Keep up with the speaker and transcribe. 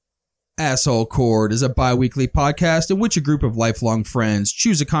Asshole Court is a bi-weekly podcast in which a group of lifelong friends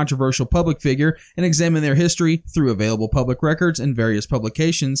choose a controversial public figure and examine their history through available public records and various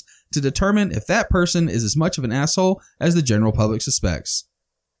publications to determine if that person is as much of an asshole as the general public suspects.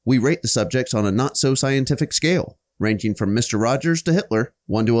 We rate the subjects on a not-so-scientific scale, ranging from Mr. Rogers to Hitler,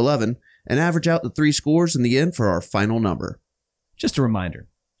 1 to 11, and average out the 3 scores in the end for our final number. Just a reminder,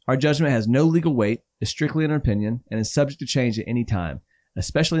 our judgment has no legal weight, is strictly an opinion, and is subject to change at any time,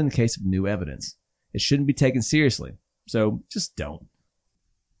 especially in the case of new evidence. It shouldn't be taken seriously, so just don't.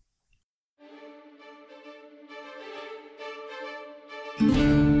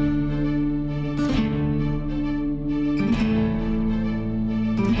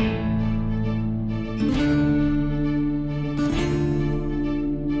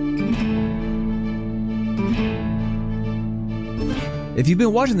 If you've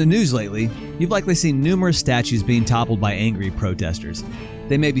been watching the news lately, you've likely seen numerous statues being toppled by angry protesters.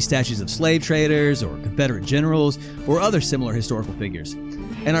 They may be statues of slave traders or Confederate generals or other similar historical figures.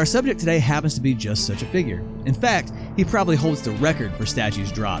 And our subject today happens to be just such a figure. In fact, he probably holds the record for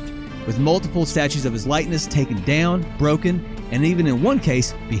statues dropped, with multiple statues of his likeness taken down, broken, and even in one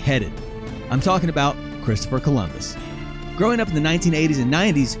case, beheaded. I'm talking about Christopher Columbus. Growing up in the 1980s and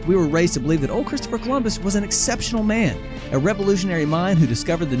 90s, we were raised to believe that old Christopher Columbus was an exceptional man, a revolutionary mind who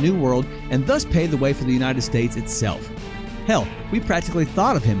discovered the New World and thus paved the way for the United States itself. Hell, we practically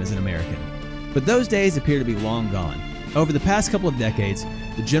thought of him as an American. But those days appear to be long gone. Over the past couple of decades,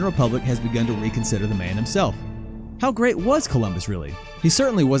 the general public has begun to reconsider the man himself. How great was Columbus really? He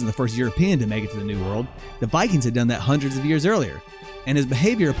certainly wasn't the first European to make it to the New World. The Vikings had done that hundreds of years earlier. And his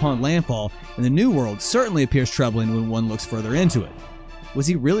behavior upon landfall in the New World certainly appears troubling when one looks further into it. Was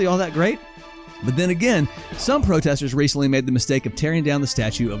he really all that great? But then again, some protesters recently made the mistake of tearing down the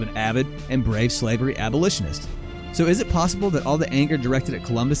statue of an avid and brave slavery abolitionist. So is it possible that all the anger directed at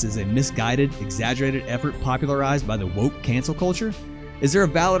Columbus is a misguided, exaggerated effort popularized by the woke cancel culture? Is there a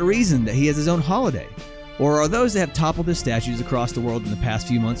valid reason that he has his own holiday? Or are those that have toppled his statues across the world in the past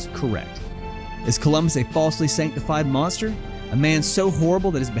few months correct? Is Columbus a falsely sanctified monster? A man so horrible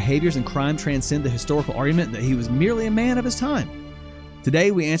that his behaviors and crime transcend the historical argument that he was merely a man of his time?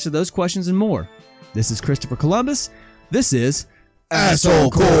 Today we answer those questions and more. This is Christopher Columbus. This is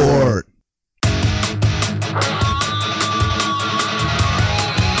Asshole Court.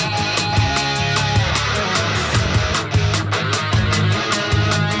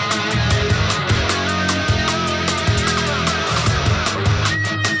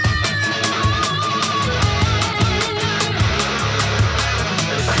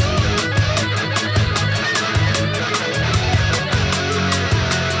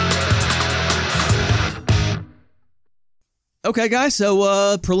 Okay, guys,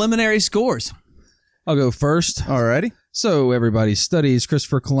 so preliminary scores. I'll go first. Alrighty. So everybody studies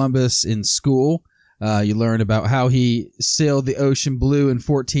Christopher Columbus in school. You learn about how he sailed the ocean blue in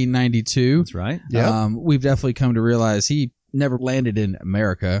 1492. That's right. Yeah. We've definitely come to realize he never landed in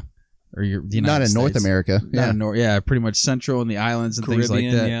America or the United Not in States. North America. Not pretty much Central and the islands and things like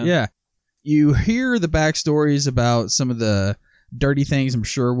Caribbean, that. yeah. You hear the backstories about some of the dirty things I'm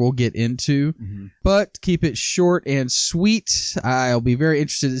sure we'll get into, but keep it short and sweet. I'll be very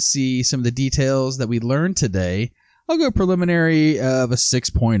interested to see some of the details that we learned today. I'll go preliminary of a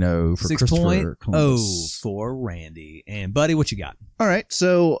 6.0 for Christopher Columbus. for Randy. And Buddy, what you got? All right.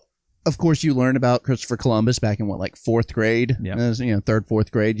 So, of course, you learn about Christopher Columbus back in like 4th grade. Yep. As, 3rd,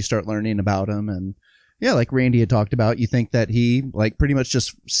 4th grade, you start learning about him. And yeah, like Randy had talked about, you think that he like pretty much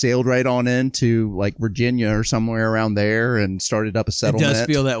just sailed right on into like Virginia or somewhere around there and started up a settlement. It does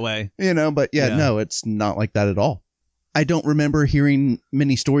feel that way. But no, it's not like that at all. I don't remember hearing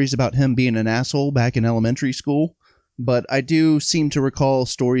many stories about him being an asshole back in elementary school, but I do seem to recall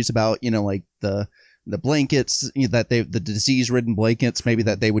stories about, like the blankets that the disease-ridden blankets maybe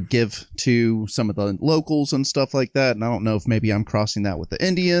that they would give to some of the locals and stuff like that. And I don't know if maybe I'm crossing that with the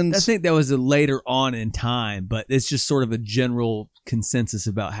Indians. I think that was a later on in time, but it's just sort of a general consensus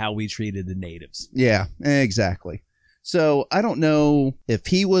about how we treated the natives. Yeah, exactly. So I don't know if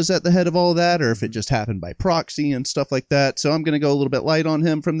he was at the head of all of that or if it just happened by proxy and stuff like that. So I'm going to go a little bit light on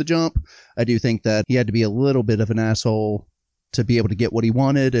him from the jump. I do think that he had to be a little bit of an asshole to be able to get what he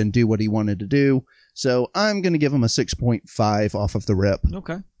wanted and do what he wanted to do. So I'm going to give him a 6.5 off of the rip.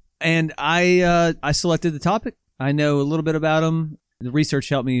 Okay. And I selected the topic. I know a little bit about him. The research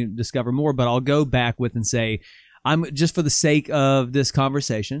helped me discover more, but I'll go back with and say, I'm just for the sake of this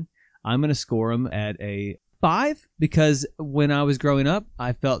conversation, I'm going to score him at a 5 because when I was growing up,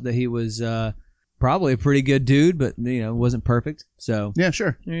 I felt that he was probably a pretty good dude, but wasn't perfect. So yeah,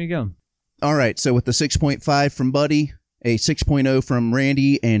 sure. There you go. All right. So with the 6.5 from Buddy A 6.0 from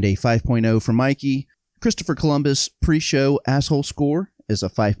Randy and a 5.0 from Mikey. Christopher Columbus pre-show asshole score is a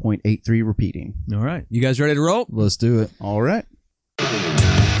 5.83 repeating. All right. You guys ready to roll? Let's do it. All right.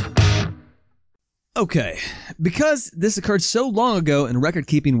 Okay. Because this occurred so long ago and record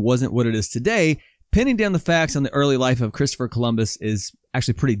keeping wasn't what it is today, pinning down the facts on the early life of Christopher Columbus is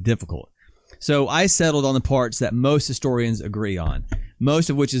actually pretty difficult. So I settled on the parts that most historians agree on, most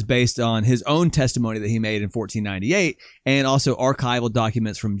of which is based on his own testimony that he made in 1498 and also archival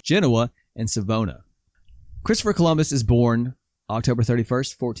documents from Genoa and Savona. Christopher Columbus is born October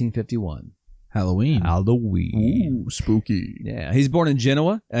 31st, 1451. Halloween. Ooh, spooky. Yeah, he's born in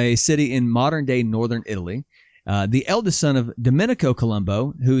Genoa, a city in modern-day northern Italy. The eldest son of Domenico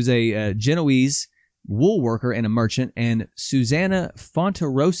Colombo, who's a Genoese wool worker and a merchant, and Susanna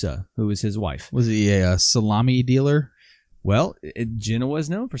Fonterosa, who is his wife. Was he a salami dealer? Well, Genoa is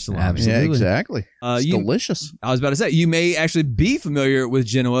known for salami. Absolutely. Yeah, exactly. It's delicious. I was about to say, you may actually be familiar with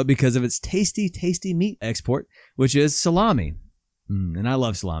Genoa because of its tasty, tasty meat export, which is salami. And I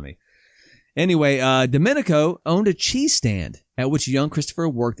love salami. Anyway, Domenico owned a cheese stand at which young Christopher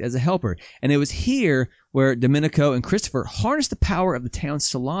worked as a helper. And it was here where Domenico and Christopher harnessed the power of the town's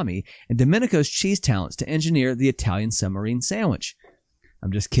salami and Domenico's cheese talents to engineer the Italian submarine sandwich.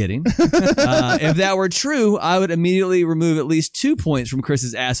 I'm just kidding. If that were true, I would immediately remove at least 2 points from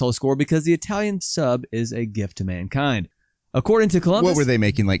Chris's asshole score because the Italian sub is a gift to mankind. According to Columbus... What were they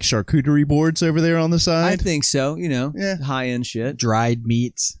making, like charcuterie boards over there on the side? I think so, high-end shit. Dried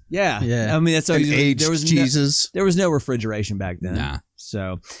meats. Yeah. I mean, that's always... Aged cheeses. There was no refrigeration back then. Nah.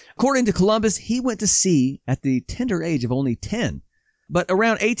 So, according to Columbus, he went to sea at the tender age of only 10. But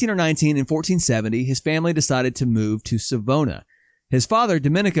around 18 or 19 in 1470, his family decided to move to Savona. His father,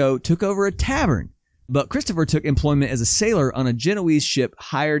 Domenico, took over a tavern, but Christopher took employment as a sailor on a Genoese ship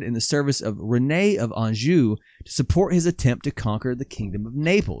hired in the service of René of Anjou to support his attempt to conquer the Kingdom of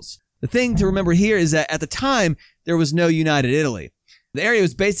Naples. The thing to remember here is that at the time, there was no United Italy. The area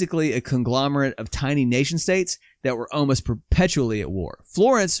was basically a conglomerate of tiny nation-states that were almost perpetually at war.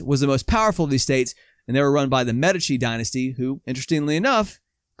 Florence was the most powerful of these states, and they were run by the Medici dynasty, who, interestingly enough,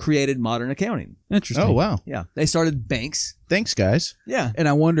 created modern accounting. Interesting. Oh, wow. Yeah. They started banks. Thanks, guys. Yeah. And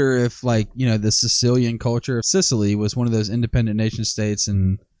I wonder if, the Sicilian culture of Sicily was one of those independent nation states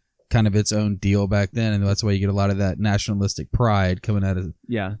and kind of its own deal back then. And that's why you get a lot of that nationalistic pride coming out of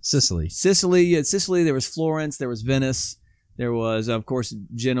Sicily. Sicily, there was Florence, there was Venice. There was, of course,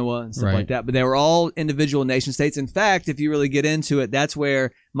 Genoa and stuff like that. But they were all individual nation states. In fact, if you really get into it, that's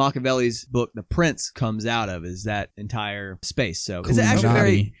where Machiavelli's book, The Prince, comes out of, is that entire space. So it's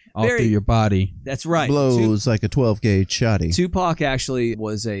actually all through your body. That's right. Blows like a 12-gauge shotty. Tupac actually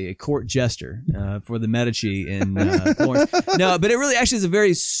was a court jester for the Medici in Florence. No, but it really actually is a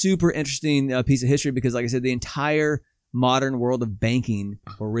very super interesting piece of history because, like I said, the entire modern world of banking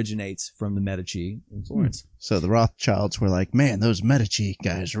originates from the Medici in Florence. So the Rothschilds were like, man, those Medici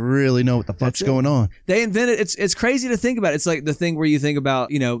guys really know what the fuck's going on. They invented, it's crazy to think about. It's like the thing where you think about,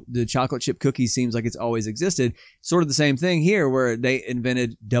 the chocolate chip cookie seems like it's always existed. Sort of the same thing here where they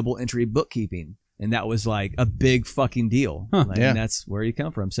invented double entry bookkeeping. And that was like a big fucking deal. And that's where you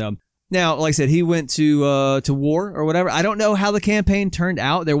come from. So now, like I said, he went to war or whatever. I don't know how the campaign turned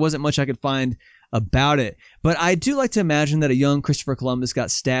out. There wasn't much I could find about it. But I do like to imagine that a young Christopher Columbus got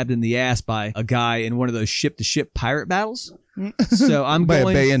stabbed in the ass by a guy in one of those ship-to-ship pirate battles. So I'm by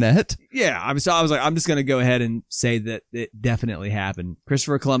going... a bayonet? Yeah. I was like, I'm just going to go ahead and say that it definitely happened.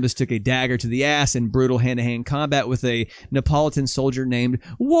 Christopher Columbus took a dagger to the ass in brutal hand-to-hand combat with a Neapolitan soldier named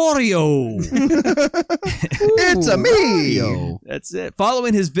Wario. It's a me! That's it.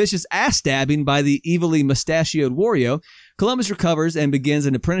 Following his vicious ass stabbing by the evilly mustachioed Wario, Columbus recovers and begins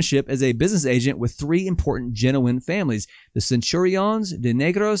an apprenticeship as a business agent with 3 important Genoan families, the Centurions, De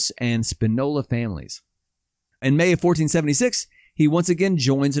Negros, and Spinola families. In May of 1476, he once again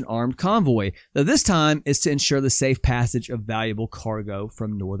joins an armed convoy. Now, this time is to ensure the safe passage of valuable cargo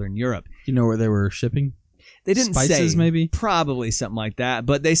from Northern Europe. You know where they were shipping? They didn't Spices, say. Maybe? Probably something like that.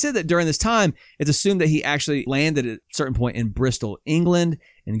 But they said that during this time, it's assumed that he actually landed at a certain point in Bristol, England,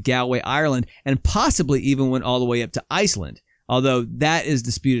 and Galway, Ireland, and possibly even went all the way up to Iceland, although that is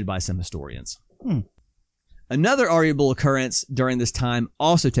disputed by some historians. Another arguable occurrence during this time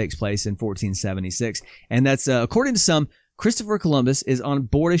also takes place in 1476, and that's, according to some, Christopher Columbus is on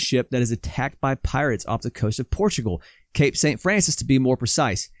board a ship that is attacked by pirates off the coast of Portugal, Cape St. Francis to be more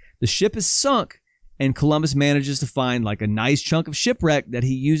precise. The ship is sunk, and Columbus manages to find like a nice chunk of shipwreck that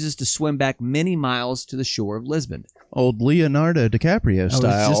he uses to swim back many miles to the shore of Lisbon. Old Leonardo DiCaprio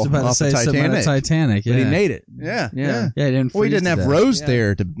style. I was just about to off say of something about Titanic. Yeah. But he made it. Yeah. Yeah. Yeah, he didn't. Well, he freeze didn't to have death. Rose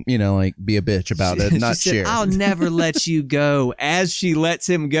there to, like, be a bitch about it, not she said, share. I'll never let you go. As she lets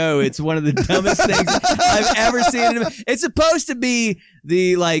him go, it's one of the dumbest things I've ever seen. It's supposed to be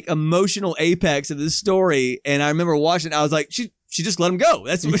the like emotional apex of the story, and I remember watching it, I was like, she just let him go.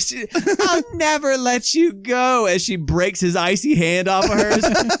 That's what I'll never let you go, as she breaks his icy hand off of hers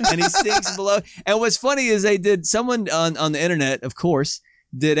and he sinks below. And what's funny is someone on the internet, of course,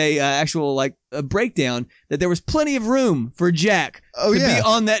 did a actual like a breakdown that there was plenty of room for Jack to be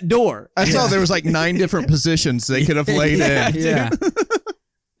on that door. I saw there was like 9 different positions they could have laid in. Yeah.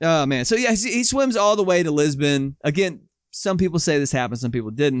 Oh man. So yeah, he swims all the way to Lisbon. Again, some people say this happened, some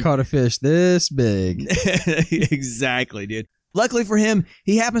people didn't. Caught a fish this big. Exactly, dude. Luckily for him,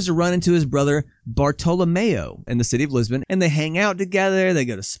 he happens to run into his brother Bartolomeo in the city of Lisbon, and they hang out together. They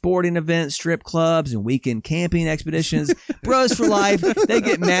go to sporting events, strip clubs, and weekend camping expeditions. Bros for life. They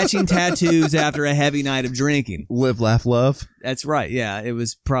get matching tattoos after a heavy night of drinking. Live, laugh, love. That's right. Yeah, it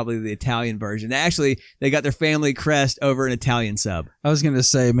was probably the Italian version. Actually, they got their family crest over an Italian sub. I was going to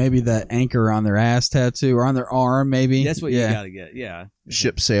say maybe that anchor on their ass tattoo or on their arm, maybe. That's what you got to get. Yeah.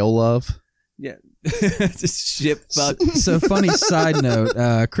 Ship sail love. Yeah. Just ship fuck. So funny side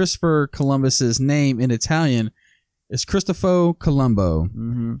note, Christopher Columbus's name in Italian is Cristoforo Colombo.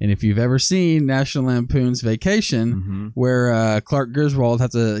 Mm-hmm. And if you've ever seen National Lampoon's Vacation, where Clark Griswold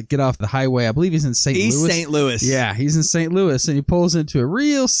has to get off the highway, I believe he's in St. Louis. East St. Louis. Yeah, he's in St. Louis, and he pulls into a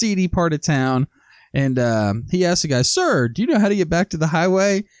real seedy part of town, and he asks the guy, "Sir, do you know how to get back to the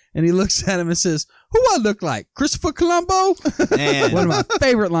highway?" And he looks at him and says, "Who I look like? Christopher Colombo?" Man. One of my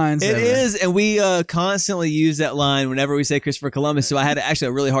favorite lines It ever. is, and we constantly use that line whenever we say Christopher Columbus. So I had actually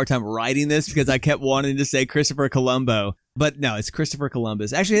a really hard time writing this because I kept wanting to say Christopher Colombo, but no, it's Christopher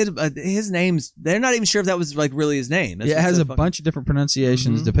Columbus. Actually, his name's, they're not even sure if that was like really his name. That's Yeah, it has so a bunch of different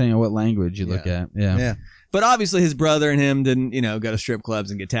pronunciations depending on what language you look at. Yeah. But obviously his brother and him didn't, go to strip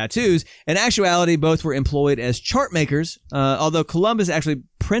clubs and get tattoos. In actuality, both were employed as chart makers, although Columbus actually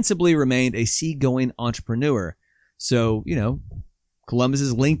principally remained a seagoing entrepreneur. So,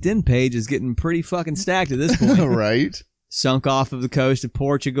 Columbus's LinkedIn page is getting pretty fucking stacked at this point. Right. Sunk off of the coast of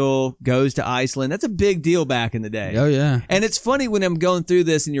Portugal, goes to Iceland. That's a big deal back in the day. Oh, yeah. And it's funny when I'm going through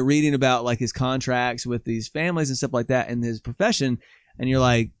this and you're reading about like his contracts with these families and stuff like that and his profession, and you're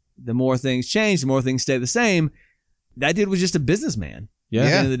like, the more things change, the more things stay the same. That dude was just a businessman. Yeah. At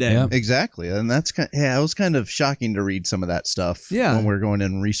the end of the day. Yeah. Exactly. And that's it was kind of shocking to read some of that stuff when we're going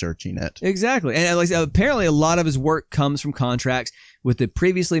in and researching it. Exactly. And like, apparently a lot of his work comes from contracts with the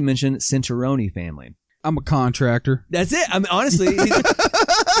previously mentioned Centuroni family. I'm a contractor. That's it. I mean, honestly,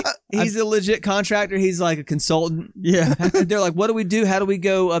 he's a legit contractor. He's like a consultant. Yeah. They're like, what do we do? How do we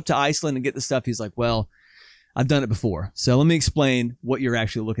go up to Iceland and get the stuff? He's like, well, I've done it before. So let me explain what you're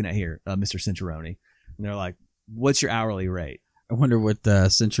actually looking at here, Mr. Centuroni. And they're like, what's your hourly rate? I wonder what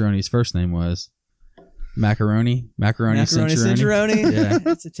Centuroni's first name was. Macaroni Centuroni. Yeah.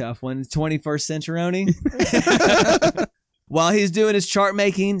 That's a tough one. 21st Centuroni. While he's doing his chart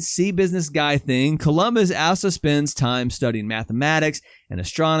making, sea business guy thing, Columbus also spends time studying mathematics and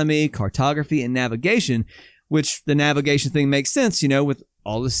astronomy, cartography, and navigation, which the navigation thing makes sense, with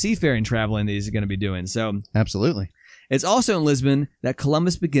all the seafaring traveling that he's going to be doing. So Absolutely. It's also in Lisbon that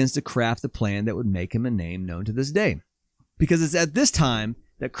Columbus begins to craft the plan that would make him a name known to this day. Because it's at this time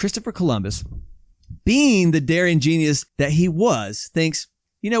that Christopher Columbus, being the daring genius that he was, thinks,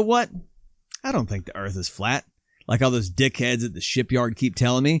 you know what? I don't think the earth is flat. Like all those dickheads at the shipyard keep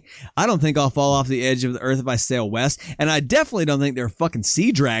telling me. I don't think I'll fall off the edge of the earth if I sail west. And I definitely don't think there are fucking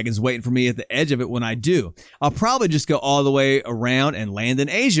sea dragons waiting for me at the edge of it when I do. I'll probably just go all the way around and land in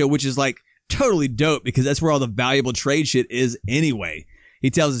Asia, which is like totally dope because that's where all the valuable trade shit is anyway.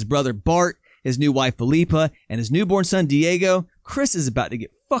 He tells his brother Bart, his new wife Felipa, and his newborn son Diego, Chris is about to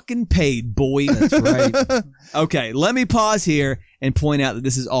get fucking paid, boy. That's right. Okay, let me pause here and point out that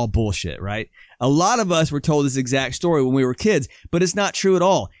this is all bullshit, right? A lot of us were told this exact story when we were kids, but it's not true at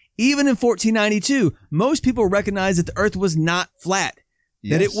all. Even in 1492, most people recognized that the earth was not flat,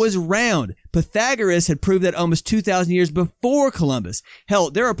 that it was round. Pythagoras had proved that almost 2,000 years before Columbus.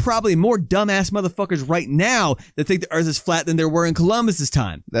 Hell, there are probably more dumbass motherfuckers right now that think the earth is flat than there were in Columbus's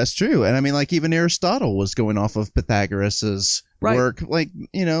time. That's true. And I mean, like, even Aristotle was going off of Pythagoras's work, like,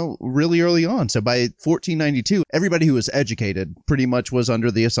 really early on. So by 1492, everybody who was educated pretty much was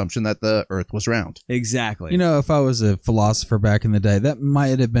under the assumption that the earth was round. Exactly. If I was a philosopher back in the day, that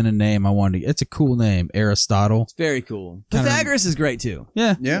might have been a name I wanted to. It's a cool name, Aristotle. It's very cool. Pythagoras is great too.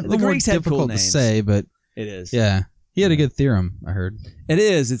 Yeah. Yeah. The Greeks had difficult cool to names. say, but It is. yeah. He had a good theorem, I heard. It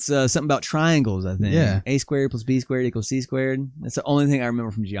is. It's something about triangles, I think. Yeah. A squared plus B squared equals C squared. That's the only thing I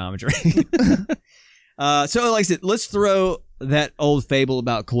remember from geometry. So, like I said, let's throw that old fable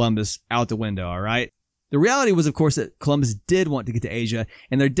about Columbus out the window, all right? The reality was, of course, that Columbus did want to get to Asia,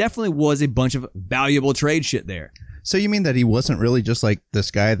 and there definitely was a bunch of valuable trade shit there. So you mean that he wasn't really just like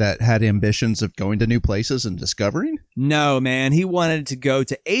this guy that had ambitions of going to new places and discovering? No, man. He wanted to go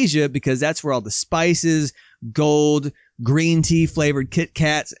to Asia because that's where all the spices, gold, green tea flavored Kit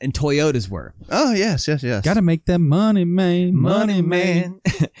Kats, and Toyotas were. Oh, yes. Gotta make that money, man. Money, man.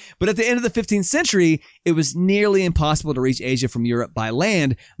 But at the end of the 15th century, it was nearly impossible to reach Asia from Europe by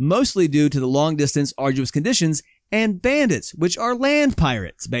land, mostly due to the long distance, arduous conditions, and bandits, which are land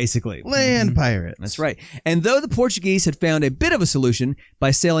pirates, basically. Land pirates. That's right. And though the Portuguese had found a bit of a solution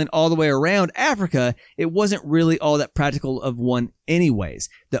by sailing all the way around Africa, it wasn't really all that practical of one anyways.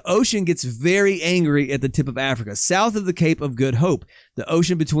 The ocean gets very angry at the tip of Africa, south of the Cape of Good Hope. The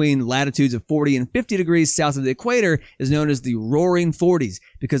ocean between latitudes of 40 and 50 degrees south of the equator is known as the Roaring Forties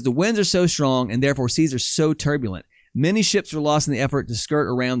because the winds are so strong and therefore seas are so turbulent. Many ships were lost in the effort to skirt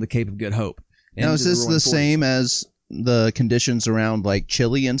around the Cape of Good Hope. Now, is this the same as the conditions around like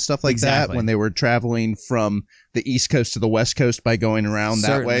Chile and stuff like that when they were traveling from the East Coast to the West Coast by going around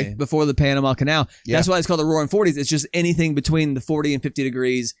that way? Before the Panama Canal. Yeah. That's why it's called the Roaring Forties. It's just anything between the 40 and 50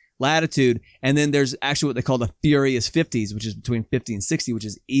 degrees latitude. And then there's actually what they call the Furious 50s, which is between 50 and 60, which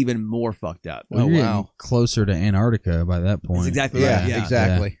is even more fucked up. Well, you're getting closer to Antarctica by that point. That's exactly right. Yeah,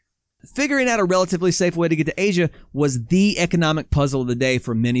 exactly. Yeah. Figuring out a relatively safe way to get to Asia was the economic puzzle of the day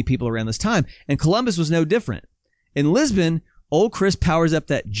for many people around this time, and Columbus was no different. In Lisbon, old Chris powers up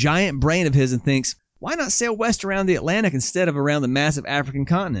that giant brain of his and thinks, why not sail west around the Atlantic instead of around the massive African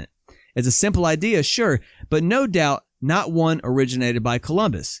continent? It's a simple idea, sure, but no doubt not one originated by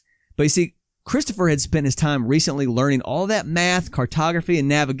Columbus. But you see, Christopher had spent his time recently learning all that math, cartography, and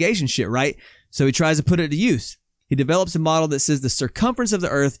navigation shit, right? So he tries to put it to use. He develops a model that says the circumference of the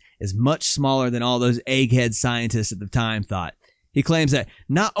Earth is much smaller than all those egghead scientists at the time thought. He claims that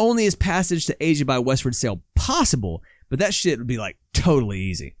not only is passage to Asia by westward sail possible, but that shit would be like totally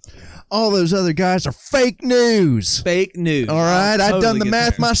easy. All those other guys are fake news. Fake news. All right, I've done the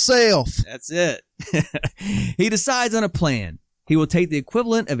math myself. That's it. He decides on a plan. He will take the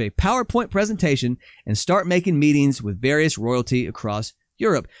equivalent of a PowerPoint presentation and start making meetings with various royalty across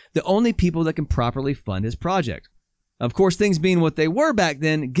Europe, the only people that can properly fund his project. Of course, things being what they were back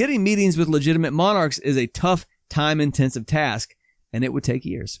then, getting meetings with legitimate monarchs is a tough, time-intensive task, and it would take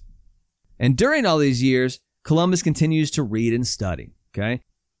years. And during all these years, Columbus continues to read and study, okay?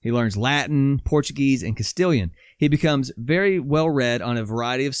 He learns Latin, Portuguese, and Castilian. He becomes very well-read on a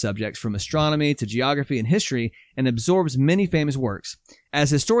variety of subjects from astronomy to geography and history and absorbs many famous works. As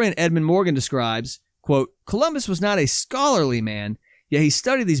historian Edmund Morgan describes, quote, Columbus was not a scholarly man, yet he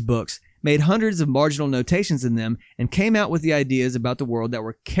studied these books, made hundreds of marginal notations in them, and came out with the ideas about the world that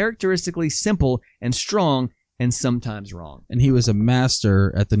were characteristically simple and strong and sometimes wrong. And he was a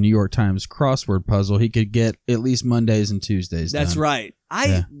master at the New York Times crossword puzzle. He could get at least Mondays and Tuesdays That's done. right.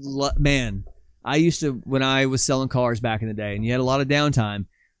 Man, I used to, when I was selling cars back in the day, and you had a lot of downtime,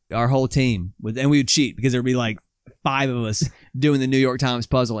 our whole team, and we would cheat because there'd be like 5 of us doing the New York Times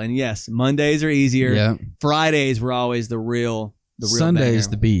puzzle. And yes, Mondays are easier. Yeah. Fridays were always the real Sunday's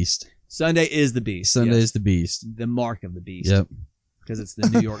the beast. Sunday is the beast. Sunday's yes. the beast. The mark of the beast. Yep. Because it's the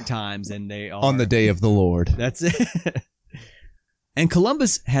New York Times and they are. On the day of the Lord. That's it. And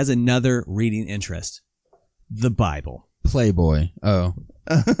Columbus has another reading interest. The Bible. Playboy. Oh.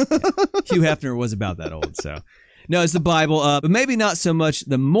 Hugh Hefner was about that old, so. No, it's the Bible, but maybe not so much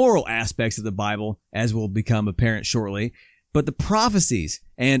the moral aspects of the Bible, as will become apparent shortly, but the prophecies,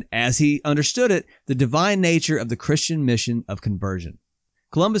 and as he understood it, the divine nature of the Christian mission of conversion.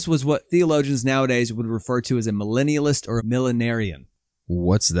 Columbus was what theologians nowadays would refer to as a millennialist or a millenarian.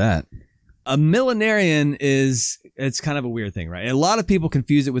 What's that? A millenarian it's kind of a weird thing, right? A lot of people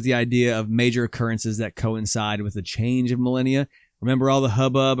confuse it with the idea of major occurrences that coincide with the change of millennia. Remember all the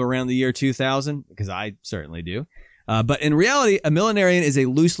hubbub around the year 2000? Because I certainly do. But in reality, a millenarian is a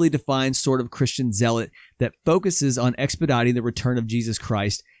loosely defined sort of Christian zealot that focuses on expediting the return of Jesus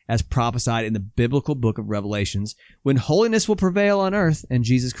Christ as prophesied in the biblical book of Revelations, when holiness will prevail on earth and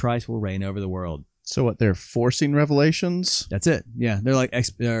Jesus Christ will reign over the world. So what, they're forcing revelations? That's it. Yeah, they're like what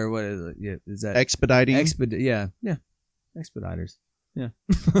is it? Yeah, is that Expediting? yeah. Expediters.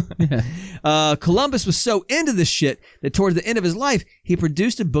 Yeah. Columbus was so into this shit that toward the end of his life, he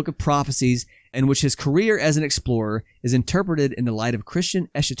produced a book of prophecies in which his career as an explorer is interpreted in the light of Christian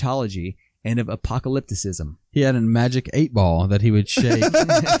eschatology and of apocalypticism. He had a magic 8-ball that he would shake.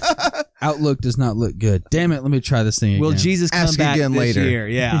 Outlook does not look good. Damn it, let me try this thing again. Will Jesus come Ask back again this later. year?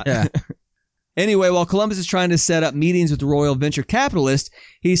 Yeah. Yeah. Anyway, while Columbus is trying to set up meetings with the royal venture capitalists,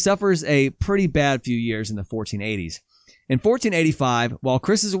 he suffers a pretty bad few years in the 1480s. In 1485, while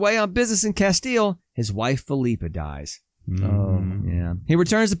Chris is away on business in Castile, his wife Felipa dies. Yeah. He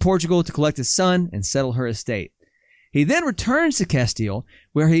returns to Portugal to collect his son and settle her estate. He then returns to Castile,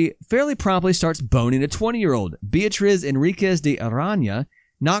 where he fairly promptly starts boning a 20-year-old. Beatriz Enriquez de Arana,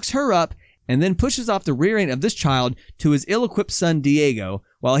 knocks her up, and then pushes off the rear end of this child to his ill-equipped son Diego,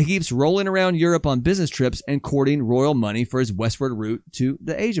 while he keeps rolling around Europe on business trips and courting royal money for his westward route to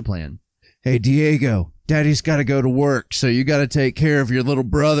the Asia plan. Hey, Diego, Daddy's got to go to work, so you got to take care of your little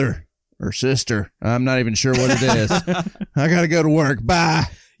brother or sister. I'm not even sure what it is. I got to go to work. Bye.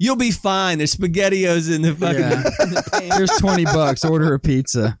 You'll be fine. There's SpaghettiOs in the fucking in the pan. Here's $20. Order a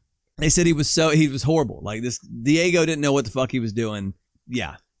pizza. They said he was horrible. Like this, Diego didn't know what the fuck he was doing.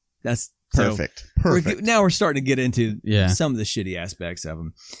 Yeah, that's Perfect. Perfect. Now we're starting to get into some of the shitty aspects of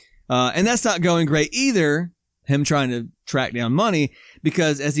him. And that's not going great either, him trying to track down money,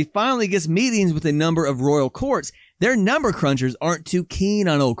 because as he finally gets meetings with a number of royal courts, their number crunchers aren't too keen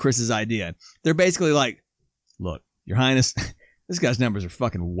on old Chris's idea. They're basically like, look, Your Highness, this guy's numbers are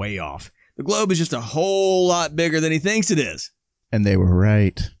fucking way off. The globe is just a whole lot bigger than he thinks it is. And they were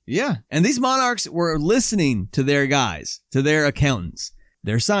right. Yeah. And these monarchs were listening to their guys, to their accountants.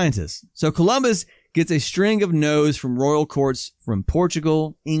 They're scientists. So Columbus gets a string of no's from royal courts from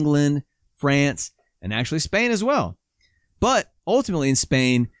Portugal, England, France, and actually Spain as well. But ultimately in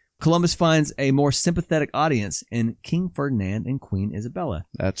Spain, Columbus finds a more sympathetic audience in King Ferdinand and Queen Isabella.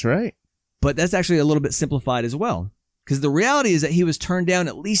 That's right. But that's actually a little bit simplified as well. Because the reality is that he was turned down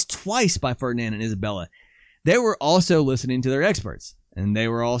at least twice by Ferdinand and Isabella. They were also listening to their experts. And they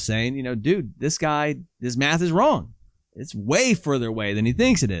were all saying, you know, dude, this guy, his math is wrong. It's way further away than he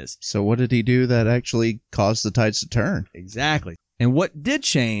thinks it is. So what did he do that actually caused the tides to turn? Exactly. And what did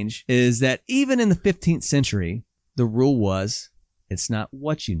change is that even in the 15th century, the rule was, it's not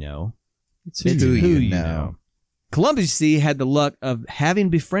what you know, It's it's who who you you know. know. Columbus, you see, had the luck of having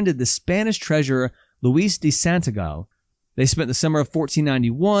befriended the Spanish treasurer Luis de Santiago. They spent the summer of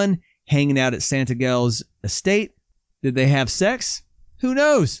 1491 hanging out at Santiago's estate. Did they have sex? Who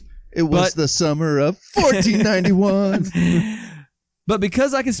knows? It was But- the summer of 1491. But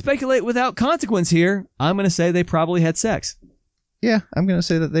because I can speculate without consequence here, I'm going to say they probably had sex. Yeah, I'm going to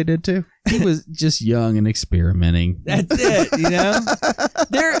say that they did too. He was just young and experimenting. That's it, you know?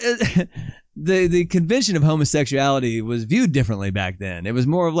 The convention of homosexuality was viewed differently back then. It was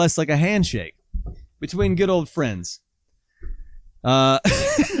more or less like a handshake between good old friends. A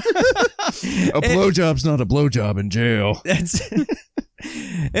blowjob's not a blowjob in jail. That's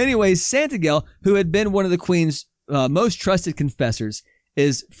Anyways, Santiago, who had been one of the Queen's most trusted confessors,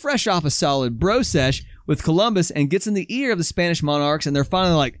 is fresh off a solid bro sesh with Columbus and gets in the ear of the Spanish monarchs, and they're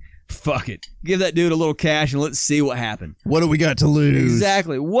finally like, fuck it. Give that dude a little cash and let's see what happened. What do we got to lose?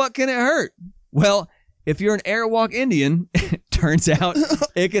 Exactly. What can it hurt? Well, if you're an Arawak Indian, turns out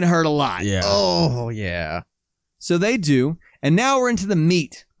it can hurt a lot. Yeah. Oh, yeah. So they do, and now we're into the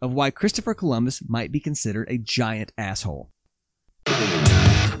meat of why Christopher Columbus might be considered a giant asshole.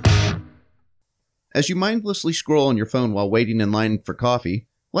 As you mindlessly scroll on your phone while waiting in line for coffee,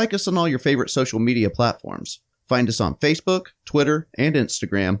 like us on all your favorite social media platforms. Find us on Facebook, Twitter, and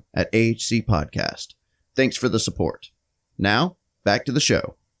Instagram at AHC Podcast. Thanks for the support. Now, back to the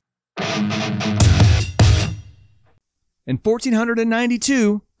show. In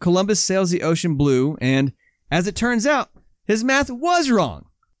 1492, Columbus sails the ocean blue, and as it turns out, his math was wrong.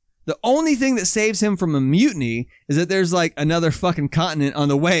 The only thing that saves him from a mutiny is that there's like another fucking continent on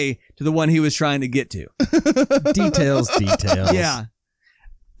the way to the one he was trying to get to. Details. Yeah.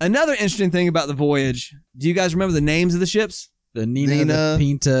 Another interesting thing about the voyage, do you guys remember the names of the ships? The Nina, the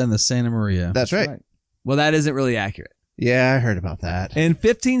Pinta, and the Santa Maria. That's right. Well, that isn't really accurate. Yeah, I heard about that. In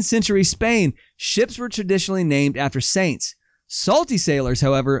 15th century Spain, ships were traditionally named after saints. Salty sailors,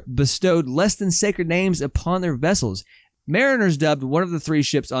 however, bestowed less than sacred names upon their vessels. Mariners dubbed one of the three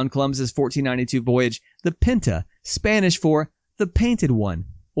ships on Columbus's 1492 voyage the Pinta, Spanish for the painted one,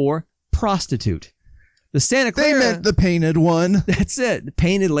 or prostitute. The Santa They Clara... meant the painted one. That's it, the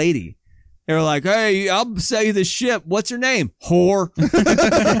painted lady. They were like, hey, I'll sell you the ship. What's her name? Whore.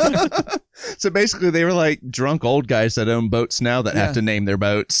 So basically, they were like drunk old guys that own boats now that Yeah. have to name their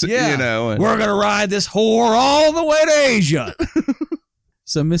boats. Yeah. You know. And We're going to ride this whore all the way to Asia.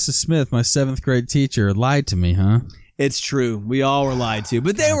 So Mrs. Smith, my 7th grade teacher, lied to me, huh? It's true. We all were lied to,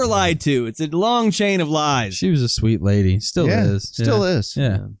 but they were lied to. It's a long chain of lies. She was a sweet lady. Still yeah, is. Still is.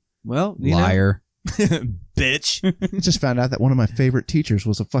 Yeah. Well, you Liar. know, bitch. I just found out that one of my favorite teachers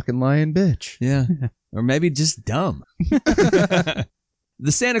was a fucking lying bitch. Yeah. Or maybe just dumb.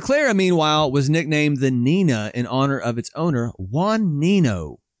 The Santa Clara, meanwhile, was nicknamed the Nina in honor of its owner, Juan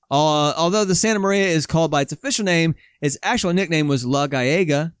Nino. Although the Santa Maria is called by its official name, its actual nickname was La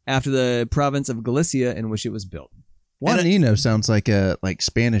Gallega, after the province of Galicia in which it was built. Juan Nino sounds like a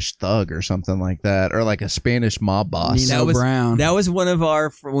Spanish thug or something like that, or like a Spanish mob boss. Nino Brown. That was one of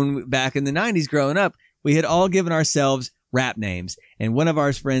our, back in the 90s growing up, we had all given ourselves rap names. And one of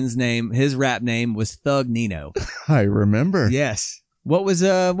our friends' his rap name was Thug Nino. I remember. Yes. What was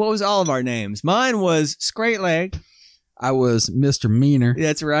all of our names? Mine was Straight Leg. I was Mr. Meaner.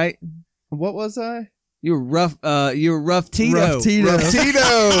 That's right. What was I? You were Rough Tito. Rough Tito. Rough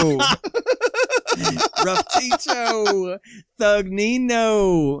Tito. Rough Tito, Thug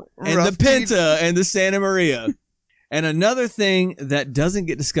Nino, and Rough the Pinta and the Santa Maria. And another thing that doesn't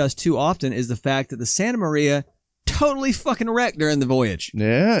get discussed too often is the fact that the Santa Maria totally fucking wrecked during the voyage.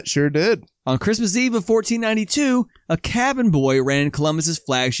 Yeah, it sure did. On Christmas Eve of 1492, a cabin boy ran Columbus's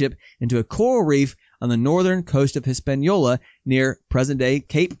flagship into a coral reef on the northern coast of Hispaniola near present-day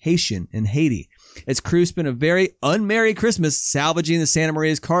Cape Haitian in Haiti. Its crew spent a very unmerry Christmas salvaging the Santa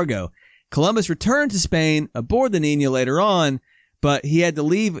Maria's cargo. Columbus returned to Spain aboard the Nina later on, but he had to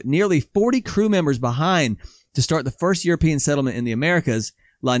leave nearly 40 crew members behind to start the first European settlement in the Americas,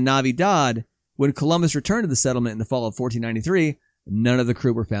 La Navidad. When Columbus returned to the settlement in the fall of 1493, none of the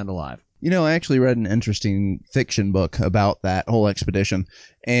crew were found alive. You know, I actually read an interesting fiction book about that whole expedition,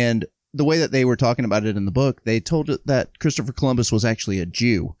 and the way that they were talking about it in the book, they told it that Christopher Columbus was actually a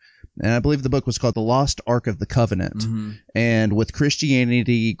Jew. And I believe the book was called The Lost Ark of the Covenant. Mm-hmm. And with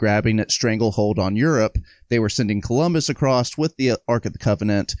Christianity grabbing its stranglehold on Europe, they were sending Columbus across with the Ark of the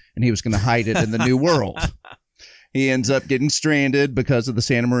Covenant, and he was going to hide it in the New World. He ends up getting stranded because of the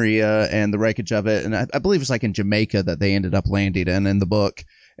Santa Maria and the wreckage of it. And I believe it's like in Jamaica that they ended up landing in the book.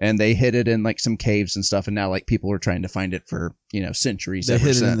 And they hid it in like some caves and stuff. And now like people are trying to find it for, centuries. They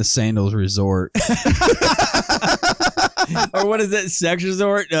hid it in the Sandals Resort. Or what is that sex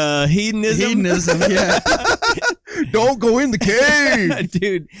resort? Hedonism? Hedonism, yeah. Don't go in the cave.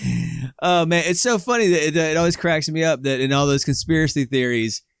 Dude. Oh, man. It's so funny that it always cracks me up that in all those conspiracy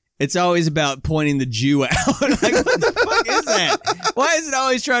theories, it's always about pointing the Jew out. Like, what the fuck is that? Why is it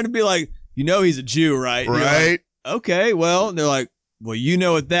always trying to be like, he's a Jew, right? Right. Like, okay, well, and they're like, well, you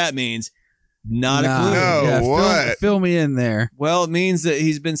know what that means. Not a clue. No, Yeah, what? Fill me in there. Well, it means that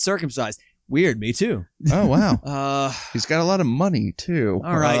he's been circumcised. Weird, me too. Oh, wow. He's got a lot of money, too.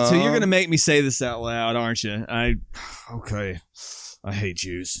 All right, so you're going to make me say this out loud, aren't you? Okay. I hate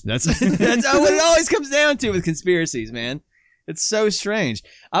Jews. That's what it always comes down to with conspiracies, man. It's so strange.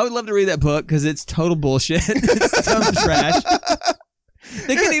 I would love to read that book because it's total bullshit. It's total trash.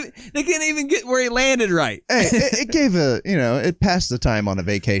 They can't even get where he landed right. Hey, it gave it passed the time on a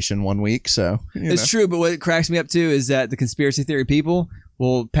vacation 1 week, so. It's true, but what cracks me up too is that the conspiracy theory people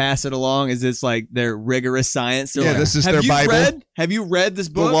will pass it along as it's like their rigorous science. They're like, this is their Bible. Have you read this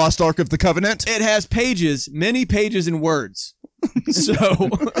book? The Lost Ark of the Covenant? It has many pages and words. So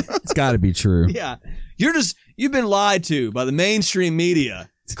it's got to be true. Yeah. You've been lied to by the mainstream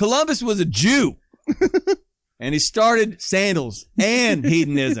media. Columbus was a Jew. And he started sandals and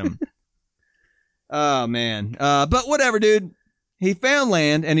hedonism. Oh, man. But whatever, dude. He found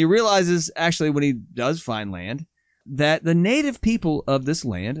land, and he realizes, actually, when he does find land, that the native people of this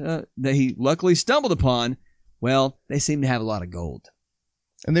land that he luckily stumbled upon, well, they seem to have a lot of gold.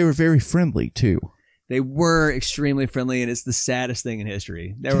 And they were very friendly, too. They were extremely friendly, and it's the saddest thing in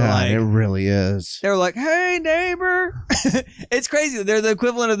history. They were God, it really is. They were like, hey, neighbor. It's crazy. They're the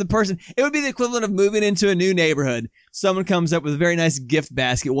equivalent of the person. It would be the equivalent of moving into a new neighborhood. Someone comes up with a very nice gift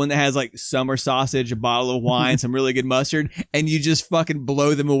basket, one that has like summer sausage, a bottle of wine, some really good mustard, and you just fucking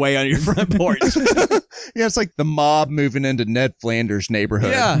blow them away on your front porch. Yeah, it's like the mob moving into Ned Flanders'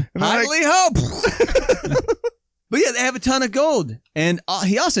 neighborhood. Yeah. Highly hope. But yeah, they have a ton of gold. And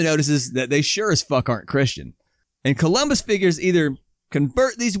he also notices that they sure as fuck aren't Christian. And Columbus figures either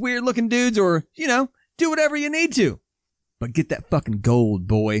convert these weird looking dudes or, do whatever you need to. But get that fucking gold,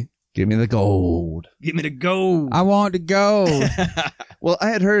 boy. Give me the gold. Give me the gold. I want the gold. Well,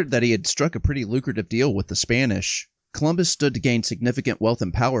 I had heard that he had struck a pretty lucrative deal with the Spanish. Columbus stood to gain significant wealth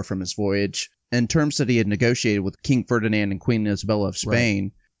and power from his voyage, and terms that he had negotiated with King Ferdinand and Queen Isabella of Spain.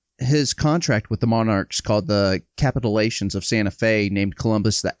 Right. His contract with the monarchs, called the Capitulations of Santa Fe, named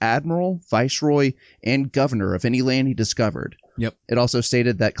Columbus the admiral, viceroy, and governor of any land he discovered. Yep. It also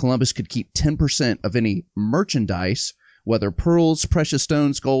stated that Columbus could keep 10% of any merchandise, whether pearls, precious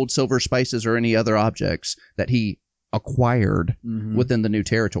stones, gold, silver, spices, or any other objects that he acquired within the new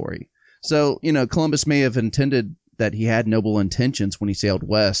territory. So, Columbus may have intended that he had noble intentions when he sailed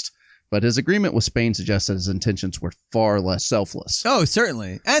west, but his agreement with Spain suggests that his intentions were far less selfless. Oh,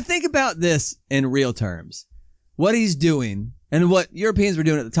 certainly. And think about this in real terms. What he's doing and what Europeans were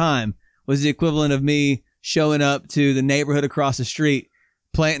doing at the time was the equivalent of me showing up to the neighborhood across the street,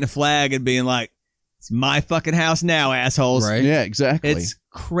 planting a flag and being like, it's my fucking house now, assholes. Right. Yeah, exactly. It's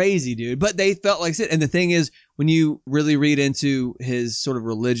crazy, dude. But they felt like it. And the thing is, when you really read into his sort of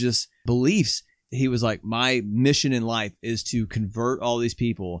religious beliefs, he was like, my mission in life is to convert all these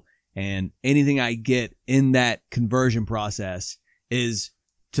people. And anything I get in that conversion process is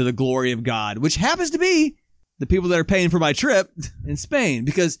to the glory of God, which happens to be the people that are paying for my trip in Spain.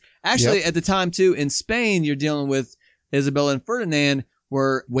 Because actually at the time too, in Spain, you're dealing with Isabella and Ferdinand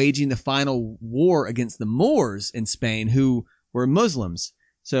were waging the final war against the Moors in Spain, who were Muslims.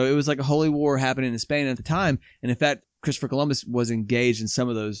 So it was like a holy war happening in Spain at the time. And in fact, Christopher Columbus was engaged in some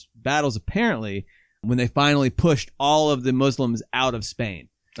of those battles, apparently, when they finally pushed all of the Muslims out of Spain.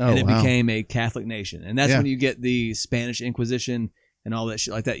 And it became a Catholic nation. And that's when you get the Spanish Inquisition and all that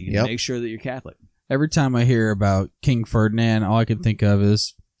shit like that. You make sure that you're Catholic. Every time I hear about King Ferdinand, all I can think of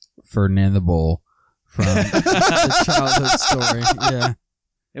is Ferdinand the Bull from the childhood story. Yeah.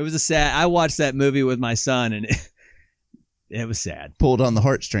 It was I watched that movie with my son, and it was sad. Pulled on the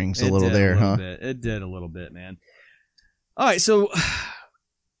heartstrings a little there, huh? It did a little bit, man. All right, so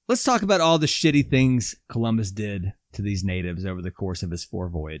let's talk about all the shitty things Columbus did to these natives over the course of his 4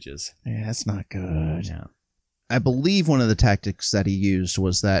 voyages. Yeah, that's not good. Yeah. I believe one of the tactics that he used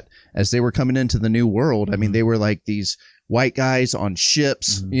was that as they were coming into the New World, I mean, they were like these white guys on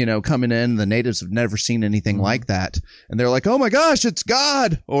ships, coming in. The natives have never seen anything like that. And they're like, oh my gosh, it's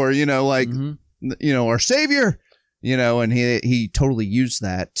God. Or, our savior, and he totally used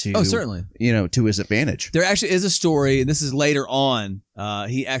that to, certainly, to his advantage. There actually is a story, and this is later on.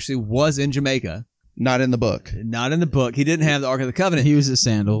 He actually was in Jamaica. Not in the book. Not in the book. He didn't have the Ark of the Covenant. He was at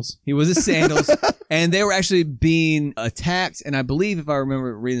Sandals. And they were actually being attacked. And I believe, if I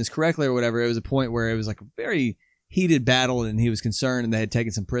remember reading this correctly or whatever, it was a point where it was like a very heated battle and he was concerned and they had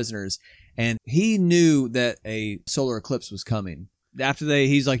taken some prisoners. And he knew that a solar eclipse was coming. After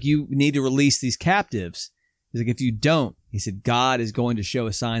he's like, you need to release these captives. He's like, if you don't, he said, God is going to show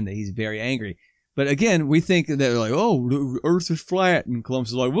a sign that he's very angry. But again, we think that they're like, oh, the earth is flat. And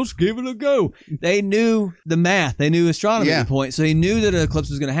Columbus is like, let's give it a go. They knew the math. They knew astronomy at the point. So he knew that an eclipse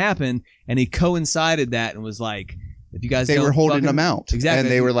was going to happen. And he coincided that and was like, if you guys They were holding them out. Exactly. And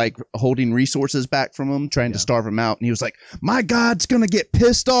they were like holding resources back from them, trying to starve them out. And he was like, my God's going to get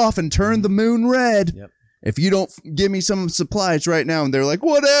pissed off and turn the moon red. Yep. If you don't give me some supplies right now. And they're like,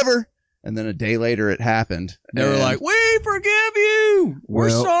 whatever. And then a day later it happened. They were like, we forgive you. We're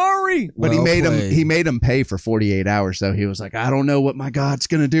sorry. But he made him pay for 48 hours, though. He was like, I don't know what my God's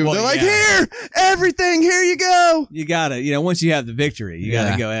going to do. They're like, here, everything, here you go. You got to, once you have the victory, you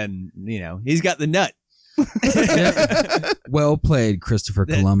got to go ahead and, he's got the nut. Well played, Christopher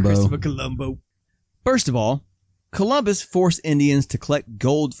Colombo. First of all, Columbus forced Indians to collect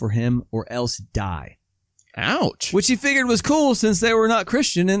gold for him or else die. Ouch. Which he figured was cool since they were not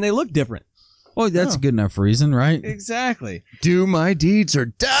Christian and they looked different. Well, that's a good enough reason, right? Exactly. Do my deeds or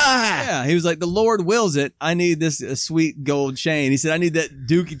die. Yeah, he was like, the Lord wills it. I need this sweet gold chain. He said, I need that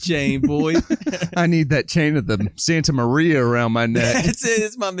dookie chain, boy. I need that chain of the Santa Maria around my neck. That's it.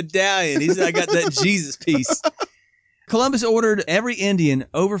 It's my medallion. He said, I got that Jesus piece. Columbus ordered every Indian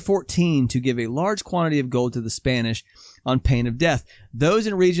over 14 to give a large quantity of gold to the Spanish on pain of death. Those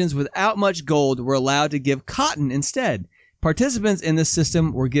in regions without much gold were allowed to give cotton instead. Participants in this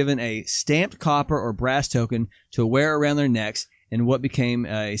system were given a stamped copper or brass token to wear around their necks in what became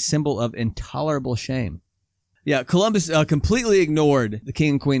a symbol of intolerable shame. Yeah, Columbus completely ignored the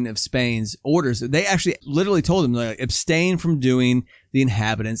King and Queen of Spain's orders. They actually literally told him, like, abstain from doing the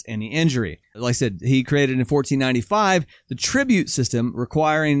inhabitants any injury. Like I said, he created in 1495 the tribute system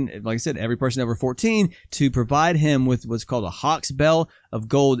requiring, like I said, every person over 14 to provide him with what's called a hawk's bell of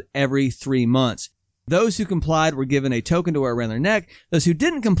gold every 3 months. Those who complied were given a token to wear around their neck. Those who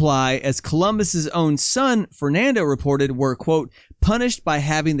didn't comply, as Columbus's own son, Fernando, reported, were, quote, punished by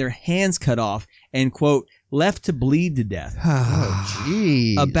having their hands cut off and, quote, left to bleed to death. Oh,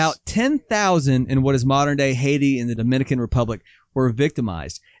 jeez. About 10,000 in what is modern-day Haiti and the Dominican Republic were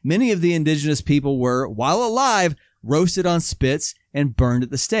victimized. Many of the indigenous people were, while alive, roasted on spits and burned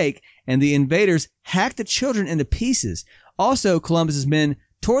at the stake, and the invaders hacked the children into pieces. Also, Columbus's men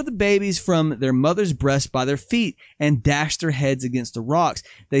tore the babies from their mother's breast by their feet and dashed their heads against the rocks.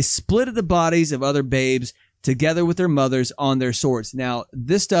 They splitted the bodies of other babes together with their mothers on their swords. Now,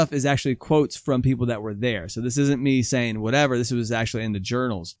 this stuff is actually quotes from people that were there. So this isn't me saying whatever. This was actually in the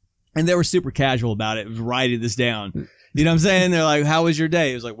journals. And they were super casual about it, writing this down. You know what I'm saying? They're like, how was your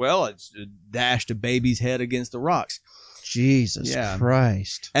day? It was like, well, I dashed a baby's head against the rocks. Jesus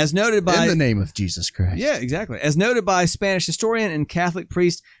Christ. As noted by... In the name of Jesus Christ. Yeah, exactly. As noted by Spanish historian and Catholic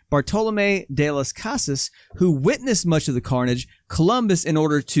priest Bartolomé de las Casas, who witnessed much of the carnage, Columbus, in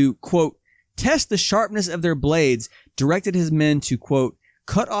order to, quote, test the sharpness of their blades, directed his men to, quote,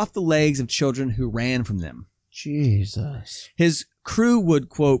 cut off the legs of children who ran from them. Jesus. His crew would,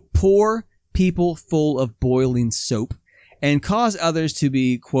 quote, pour people full of boiling soap and cause others to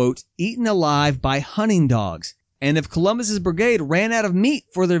be, quote, eaten alive by hunting dogs. And if Columbus's brigade ran out of meat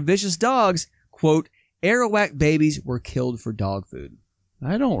for their vicious dogs, quote, Arawak babies were killed for dog food.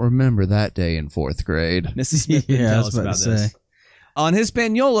 I don't remember that day in 4th grade. Mrs. Smith didn't tell us about this. On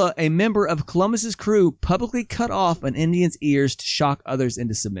Hispaniola, a member of Columbus's crew publicly cut off an Indian's ears to shock others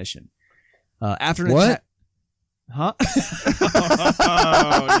into submission. After an attack... Huh?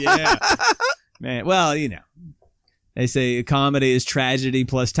 Oh, yeah. Man, well, you know. They say a comedy is tragedy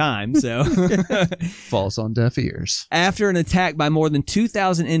plus time, so... Falls on deaf ears. After an attack by more than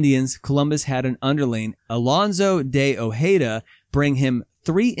 2,000 Indians, Columbus had an underling, Alonso de Ojeda, bring him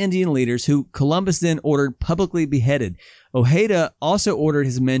 3 Indian leaders who Columbus then ordered publicly beheaded. Ojeda also ordered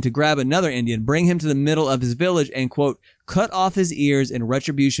his men to grab another Indian, bring him to the middle of his village, and, quote, cut off his ears in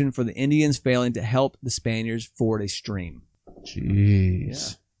retribution for the Indians failing to help the Spaniards ford a stream.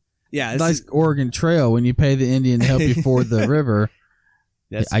 Jeez. Yeah. Nice Oregon Trail when you pay the Indian to help you ford the river.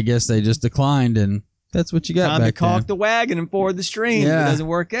 I guess they just declined, and that's what you got time back to caulk then. the wagon and ford the stream. Yeah. If it doesn't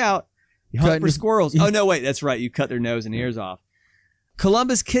work out, you hunt for squirrels. Oh, no, wait, that's right. You cut their nose and ears off.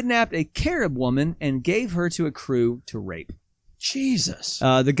 Columbus kidnapped a Carib woman and gave her to a crew to rape. Jesus.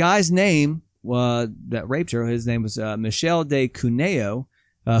 The guy's name that raped her, his name was Michel de Cuneo,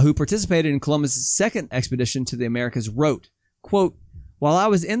 who participated in Columbus' second expedition to the Americas, wrote, quote, while I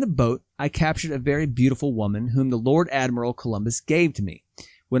was in the boat, I captured a very beautiful woman whom the Lord Admiral Columbus gave to me.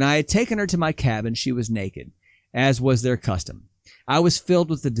 When I had taken her to my cabin, she was naked, as was their custom. I was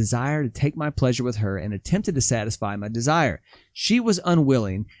filled with the desire to take my pleasure with her and attempted to satisfy my desire. She was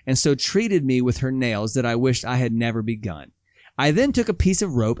unwilling and so treated me with her nails that I wished I had never begun. I then took a piece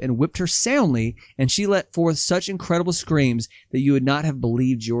of rope and whipped her soundly, and she let forth such incredible screams that you would not have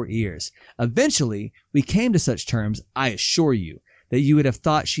believed your ears. Eventually, we came to such terms, I assure you, that you would have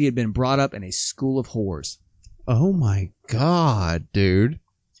thought she had been brought up in a school of whores. Oh my God, dude.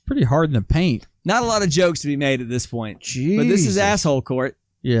 It's pretty hard in the paint. Not a lot of jokes to be made at this point. Jesus. But this is asshole court.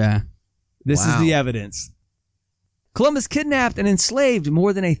 Yeah. This is Wow. the evidence. Columbus kidnapped and enslaved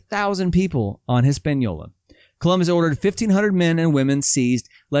more than 1,000 people on Hispaniola. Columbus ordered 1,500 men and women seized,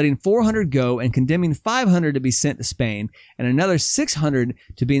 letting 400 go and condemning 500 to be sent to Spain and another 600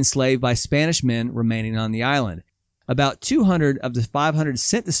 to be enslaved by Spanish men remaining on the island. About 200 of the 500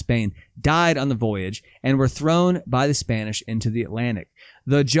 sent to Spain died on the voyage and were thrown by the Spanish into the Atlantic.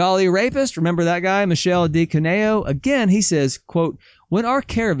 The Jolly Rapist, remember that guy, Michel de Cuneo? Again, he says, quote, when our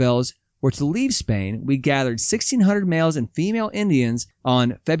caravels were to leave Spain, we gathered 1,600 males and female Indians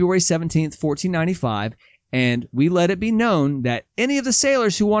on February 17th, 1495, and we let it be known that any of the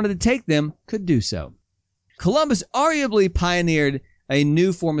sailors who wanted to take them could do so. Columbus arguably pioneered a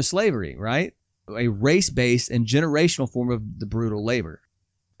new form of slavery, right? A race-based and generational form of the brutal labor.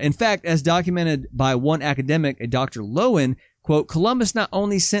 In fact, as documented by one academic, a Dr. Lowen, quote, Columbus not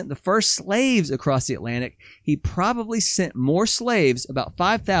only sent the first slaves across the Atlantic, he probably sent more slaves, about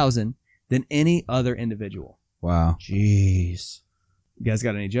 5,000, than any other individual. Wow. Jeez. You guys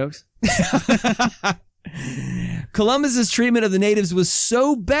got any jokes? Columbus's treatment of the natives was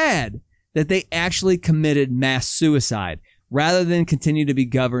so bad that they actually committed mass suicide rather than continue to be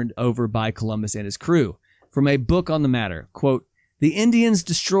governed over by Columbus and his crew. From a book on the matter, quote, the Indians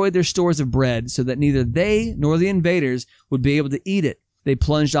destroyed their stores of bread so that neither they nor the invaders would be able to eat it. They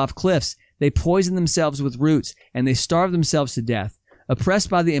plunged off cliffs, they poisoned themselves with roots, and they starved themselves to death. Oppressed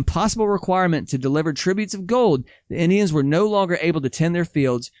by the impossible requirement to deliver tributes of gold, the Indians were no longer able to tend their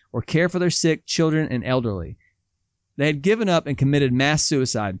fields or care for their sick, children, and elderly. They had given up and committed mass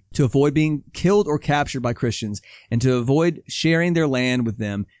suicide to avoid being killed or captured by Christians and to avoid sharing their land with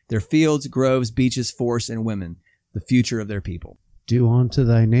them, their fields, groves, beaches, forests, and women, the future of their people. Do unto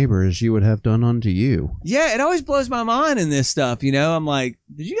thy neighbor as you would have done unto you. Yeah, it always blows my mind in this stuff, you know? I'm like,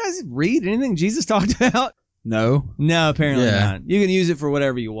 did you guys read anything Jesus talked about? No. No, apparently Yeah. not. You can use it for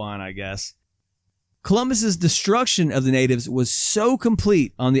whatever you want, I guess. Columbus's destruction of the natives was so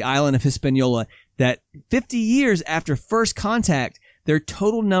complete on the island of Hispaniola that 50 years after first contact, their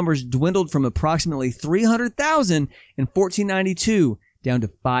total numbers dwindled from approximately 300,000 in 1492 down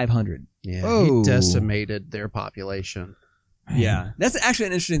to 500. Yeah, Oh. he decimated their population. Yeah, that's actually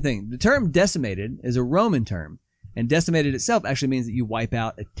an interesting thing. The term decimated is a Roman term, and decimated itself actually means that you wipe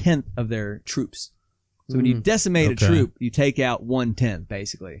out 1/10 of their troops. So when you decimate a troop, you take out 1/10,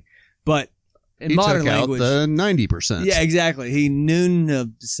 basically. But in modern language, took out the 90%. Yeah, exactly. He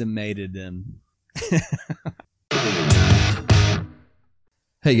decimated them.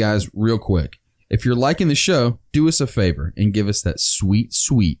 Hey guys, real quick. If you're liking the show, do us a favor and give us that sweet,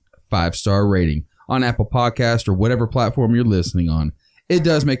 sweet 5-star rating on Apple Podcast or whatever platform you're listening on. It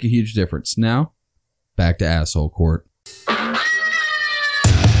does make a huge difference. Now, back to Asshole Court.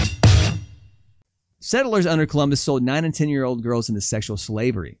 Settlers under Columbus sold 9 and 10-year-old girls into sexual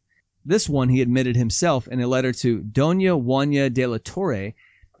slavery. This one he admitted himself in a letter to Doña Juana de la Torre,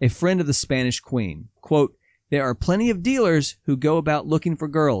 a friend of the Spanish queen. Quote, "There are plenty of dealers who go about looking for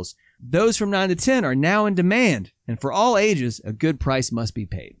girls. Those from 9 to 10 are now in demand, and for all ages, a good price must be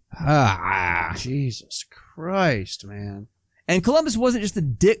paid." Jesus Christ, man. And Columbus wasn't just a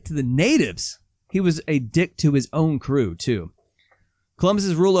dick to the natives. He was a dick to his own crew, too.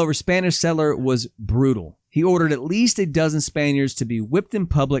 Columbus's rule over Spanish settler was brutal. He ordered at least a dozen Spaniards to be whipped in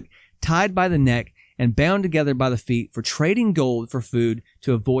public, tied by the neck, and bound together by the feet for trading gold for food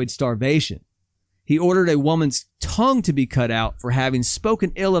to avoid starvation. He ordered a woman's tongue to be cut out for having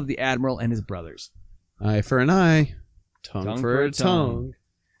spoken ill of the admiral and his brothers. Eye for an eye, tongue for a tongue.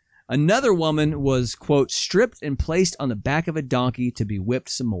 Another woman was, quote, stripped and placed on the back of a donkey to be whipped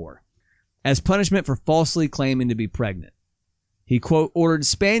some more, as punishment for falsely claiming to be pregnant. He, quote, ordered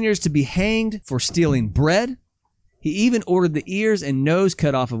Spaniards to be hanged for stealing bread. He even ordered the ears and nose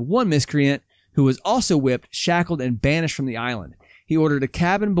cut off of one miscreant who was also whipped, shackled, and banished from the island. He ordered a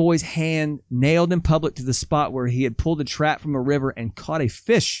cabin boy's hand nailed in public to the spot where he had pulled a trap from a river and caught a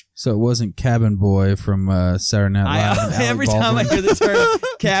fish. So it wasn't Cabin Boy from Saturday Night Live. and Alec Every Baldwin. time I hear the term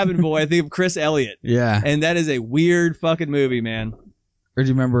cabin boy, I think of Chris Elliott. Yeah. And that is a weird fucking movie, man. Or do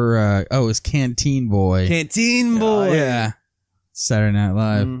you remember, it was Canteen Boy. Canteen boy. Yeah. Saturday Night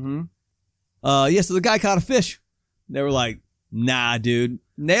Live. Mm-hmm. So the guy caught a fish. They were like, nah, dude.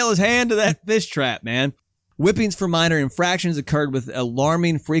 Nail his hand to that fish trap, man. Whippings for minor infractions occurred with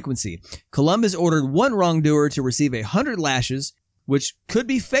alarming frequency. Columbus ordered one wrongdoer to receive 100 lashes, which could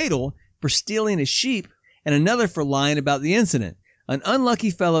be fatal, for stealing a sheep, and another for lying about the incident. An unlucky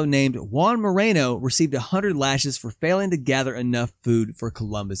fellow named Juan Moreno received 100 lashes for failing to gather enough food for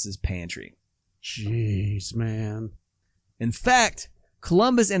Columbus's pantry. Jeez, man. In fact,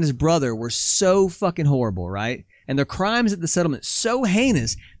 Columbus and his brother were so fucking horrible, right? And their crimes at the settlement so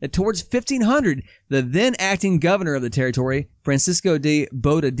heinous that towards 1500, the then acting governor of the territory, Francisco de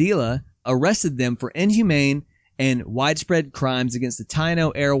Bobadilla, arrested them for inhumane and widespread crimes against the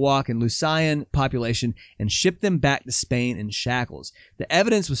Taino, Arawak, and Lusayan population and shipped them back to Spain in shackles. The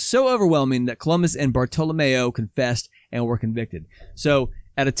evidence was so overwhelming that Columbus and Bartolomeo confessed and were convicted. So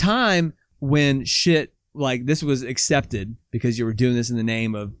at a time when shit like this was accepted because you were doing this in the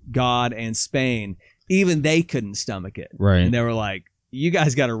name of God and Spain, even they couldn't stomach it. Right. And they were like, you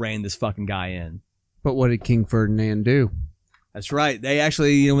guys got to rein this fucking guy in. But what did King Ferdinand do? That's right. They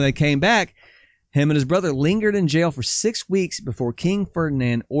actually, when they came back, him and his brother lingered in jail for 6 weeks before King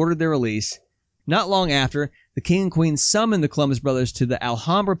Ferdinand ordered their release. Not long after, the king and queen summoned the Columbus brothers to the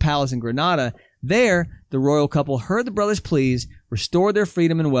Alhambra Palace in Granada. There, the royal couple heard the brothers' pleas, restored their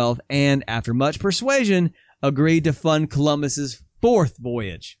freedom and wealth, and, after much persuasion, agreed to fund Columbus's 4th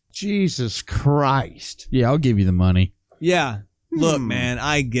voyage. Jesus Christ. Yeah, I'll give you the money. Yeah. Look, man,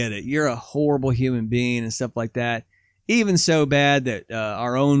 I get it. You're a horrible human being and stuff like that. Even so bad that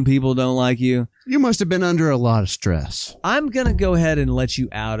our own people don't like you. You must have been under a lot of stress. I'm going to go ahead and let you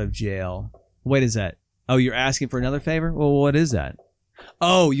out of jail. What is that? Oh, you're asking for another favor? Well, what is that?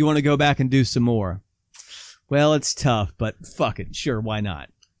 Oh, you want to go back and do some more? Well, it's tough, but fuck it. Sure, why not?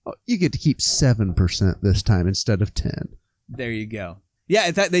 Oh, you get to keep 7% this time instead of 10. There you go. Yeah,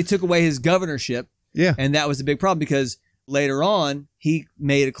 in fact, they took away his governorship. Yeah. And that was a big problem because later on, he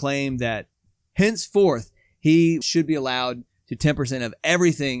made a claim that henceforth, he should be allowed to 10% of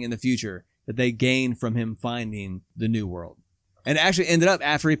everything in the future that they gained from him finding the New World. And it actually ended up,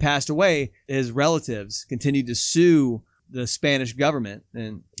 after he passed away, his relatives continued to sue the Spanish government.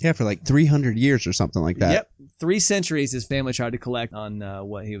 And Yeah, for like 300 years or something like that. Yep. 3 centuries his family tried to collect on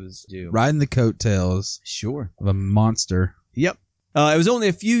what he was due. Riding the coattails Sure. of a monster. Yep. It was only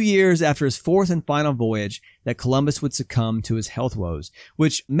a few years after his 4th and final voyage that Columbus would succumb to his health woes,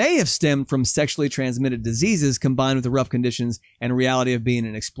 which may have stemmed from sexually transmitted diseases combined with the rough conditions and reality of being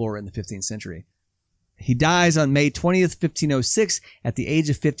an explorer in the 15th century. He dies on May 20th, 1506 at the age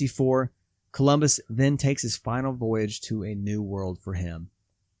of 54. Columbus then takes his final voyage to a new world for him.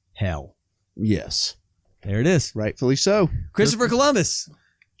 Hell. Yes. There it is. Rightfully so. Christopher Columbus.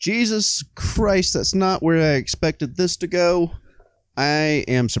 Jesus Christ, that's not where I expected this to go. I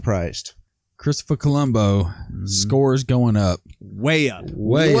am surprised. Christopher Columbo scores going up. Way up.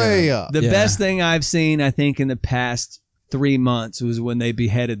 Way up. The Yeah. best thing I've seen, I think, in the past 3 months was when they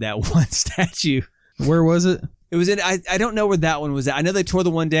beheaded that one statue. Where was it? It was in, I don't know where that one was at. I know they tore the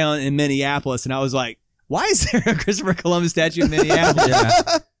one down in Minneapolis, and I was like, why is there a Christopher Columbus statue in Minneapolis?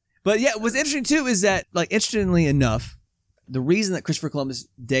 Yeah. But yeah, what's interesting too is that, like, interestingly enough, the reason that Christopher Columbus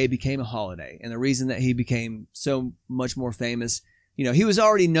Day became a holiday and the reason that he became so much more famous, you know, he was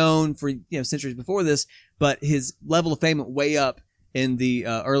already known for, you know, centuries before this, but his level of fame went way up in the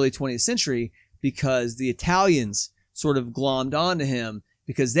early 20th century because the Italians sort of glommed onto him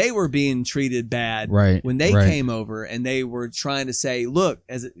because they were being treated bad Right. when they right. came over, and they were trying to say, look,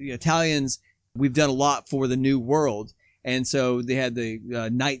 as Italians, we've done a lot for the New World. And so they had the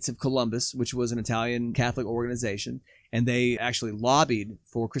Knights of Columbus, which was an Italian Catholic organization, and they actually lobbied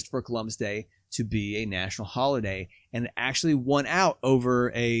for Christopher Columbus Day to be a national holiday, and actually won out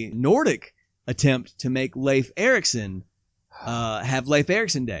over a Nordic attempt to make Leif Erikson have Leif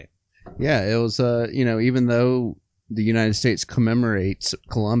Erikson Day. Yeah, it was, even though the United States commemorates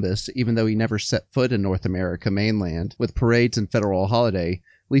Columbus, even though he never set foot in North America mainland, with parades and federal holiday,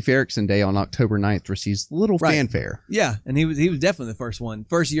 Leif Erikson Day on October 9th receives little Right. fanfare. Yeah, and he was definitely the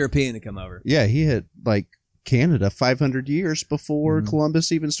first European to come over. Yeah, he hit, like, Canada 500 years before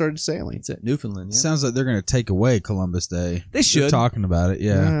Columbus even started sailing. It's at Newfoundland. Yeah. Sounds like they're going to take away Columbus Day. They should. They're talking about it.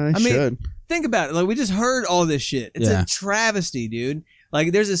 Yeah. I I mean, should. Think about it. Like, we just heard all this shit. It's Yeah. a travesty, dude.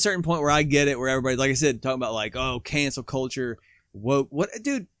 Like, there's a certain point where I get it, where everybody, like I said, talking about like, oh, cancel culture. What,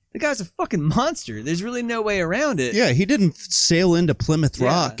 dude? The guy's a fucking monster. There's really no way around it. Yeah, he didn't sail into Plymouth Yeah.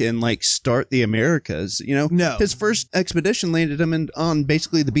 Rock and, like, start the Americas. You know, No. his first expedition landed him on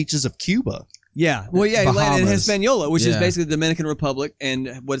basically the beaches of Cuba. Yeah. Well, yeah, he landed in Bahamas. Hispaniola, which is Yeah. basically the Dominican Republic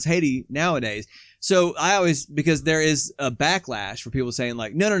and what's Haiti nowadays. So I always, because there is a backlash for people saying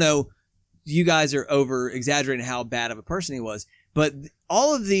like, no, you guys are over exaggerating how bad of a person he was. But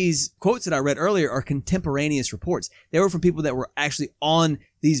all of these quotes that I read earlier are contemporaneous reports. They were from people that were actually on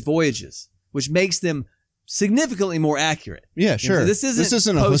these voyages, which makes them significantly more accurate. Yeah, sure. so this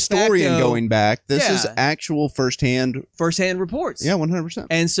isn't a post historian facto. going back. This is Yeah. actual firsthand. Firsthand reports. Yeah, 100%.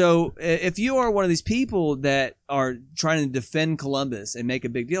 And so if you are one of these people that are trying to defend Columbus and make a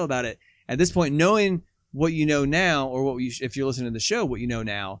big deal about it, at this point, knowing what you know now, or what you, if you're listening to the show, what you know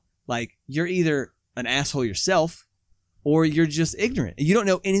now, like, you're either an asshole yourself or you're just ignorant. You don't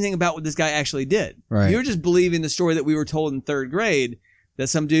know anything about what this guy actually did. Right. You're just believing the story that we were told in 3rd grade, that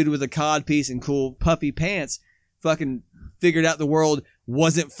some dude with a cod piece and cool puffy pants fucking figured out the world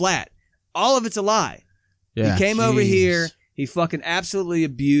wasn't flat. All of it's a lie. Yeah. He came over Jeez. here. He fucking absolutely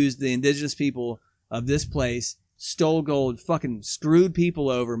abused the indigenous people of this place, stole gold, fucking screwed people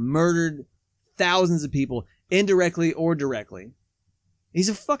over, murdered thousands of people, indirectly or directly. He's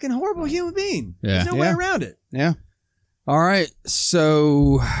a fucking horrible human being. Yeah. There's no way Yeah. around it. Yeah. All right.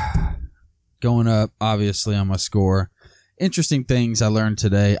 So going up, obviously, on my score. Interesting things I learned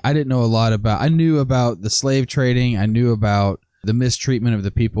today. I didn't know a lot about. I knew about the slave trading. I knew about the mistreatment of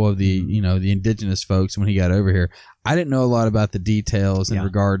the people of the, the indigenous folks when he got over here. I didn't know a lot about the details in Yeah.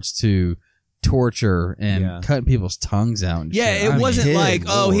 regards to torture and Yeah. cutting people's tongues out. And Yeah, shit. it I mean, wasn't good like,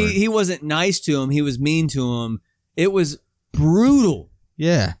 oh, Lord. he wasn't nice to him. He was mean to him. It was brutal.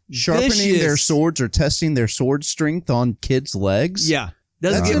 Yeah. Sharpening Vicious. their swords or testing their sword strength on kids' legs. Yeah.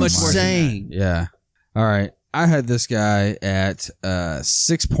 Doesn't That's get much worse than that. insane. Yeah. All right. I had this guy at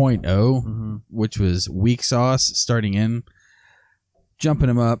 6.0, Mm-hmm. which was weak sauce starting in. Jumping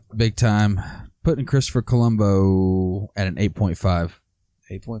him up big time. Putting Christopher Columbo at an 8.5.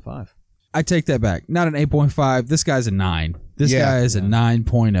 8.5. I take that back. Not an 8.5. This guy's a 9. This Yeah. guy is a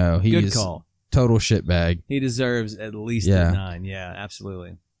 9.0. He Good is call. total shitbag. He deserves at least Yeah. a 9. Yeah,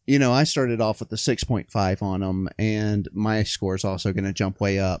 absolutely. You know, I started off with the 6.5 on him, and my score is also going to jump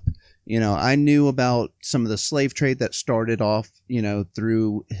way up. You know, I knew about some of the slave trade that started off,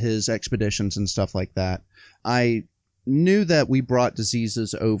 through his expeditions and stuff like that. I knew that we brought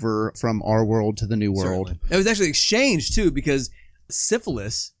diseases over from our world to the New World. Certainly. It was actually exchanged, too, because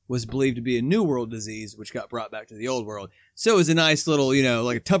syphilis was believed to be a New World disease, which got brought back to the Old World. So it was a nice little,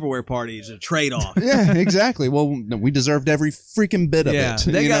 like a Tupperware party. It's a trade-off. Yeah, exactly. Well, we deserved every freaking bit of Yeah, it.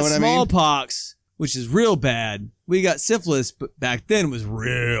 they You got know what I mean? smallpox, which is real bad. We got syphilis, but back then was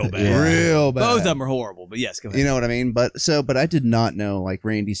real bad. Yeah. Real bad. Both of them are horrible, but yes, go ahead. You know what I mean? But I did not know, like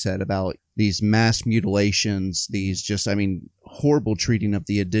Randy said, about these mass mutilations, these horrible treating of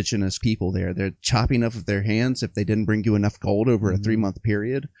the indigenous people there. They're chopping off of their hands if they didn't bring you enough gold over a 3-month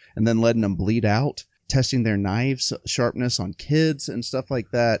period and then letting them bleed out. testing their knives sharpness on kids and stuff like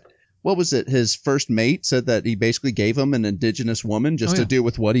that. What was it? His first mate said that he basically gave him an indigenous woman just to do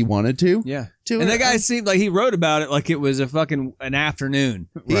with what he wanted to. Yeah. And that guy seemed like he wrote about it like it was an afternoon.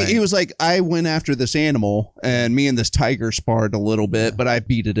 He was like, I went after this animal and me and this tiger sparred a little bit, but I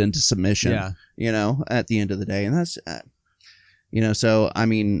beat it into submission, at the end of the day. And that's, so, I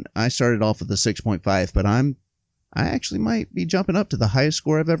mean, I started off with a 6.5, but I actually might be jumping up to the highest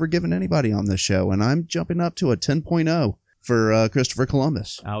score I've ever given anybody on this show. And I'm jumping up to a 10.0 for Christopher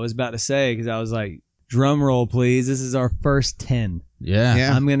Columbus. I was about to say, because I was like, drum roll, please. This is our first 10.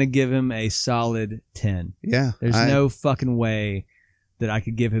 Yeah. I'm going to give him a solid 10. Yeah. There's no fucking way that I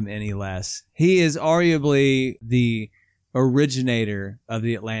could give him any less. He is arguably the originator of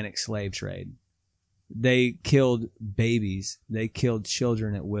the Atlantic slave trade. They killed babies. They killed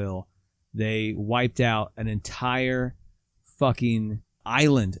children at will. They wiped out an entire fucking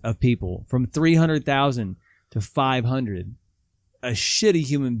island of people from 300,000 to 500. A shitty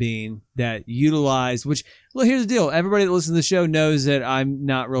human being that utilized, which, look, here's the deal. Everybody that listens to the show knows that I'm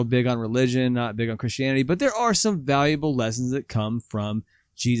not real big on religion, not big on Christianity, but there are some valuable lessons that come from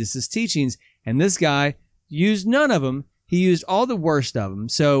Jesus' teachings. And this guy used none of them. He used all the worst of them.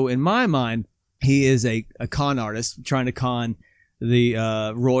 So in my mind, he is a con artist trying to con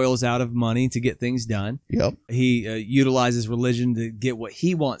the royals out of money to get things done. Yep. He utilizes religion to get what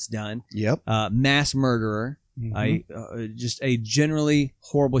he wants done. Yep. Mass murderer. Just a generally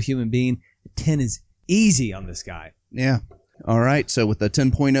horrible human being. 10 is easy on this guy. Yeah. All right. So with a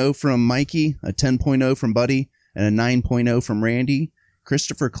 10.0 from Mikey, a 10.0 from Buddy, and a 9.0 from Randy,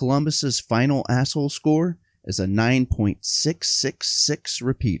 Christopher Columbus's final asshole score is a 9.666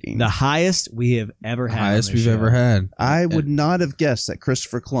 repeating. The highest we have ever had. Highest we've ever had. I would not have guessed that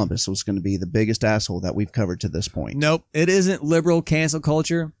Christopher Columbus was going to be the biggest asshole that we've covered to this point. Nope. It isn't liberal cancel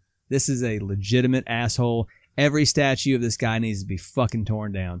culture. This is a legitimate asshole. Every statue of this guy needs to be fucking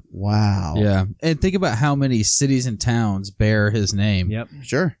torn down. Wow. Yeah. And think about how many cities and towns bear his name. Yep.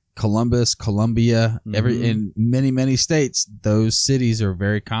 Sure. Columbus, Columbia, in many states, those cities are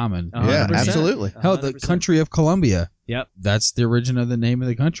very common. 100%. Yeah, absolutely. Hell, the 100%. country of Columbia. Yep. That's the origin of the name of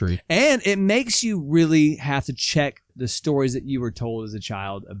the country. And it makes you really have to check the stories that you were told as a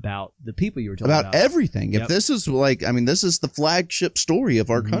child about the people you were told About everything. Yep. If this is this is the flagship story of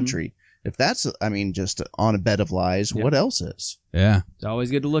our country. If that's, just on a bed of lies, what else is? Yeah. It's always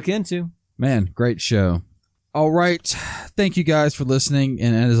good to look into. Man, great show. All right. Thank you guys for listening.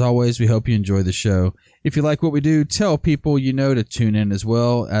 And as always, we hope you enjoy the show. If you like what we do, tell people you know to tune in as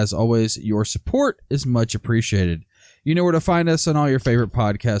well. As always, your support is much appreciated. You know where to find us on all your favorite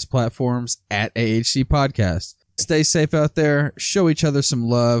podcast platforms at AHC Podcast. Stay safe out there. Show each other some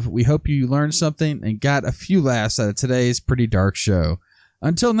love. We hope you learned something and got a few laughs out of today's pretty dark show.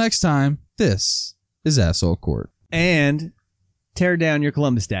 Until next time, this is Asshole Court. And tear down your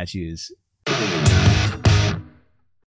Columbus statues.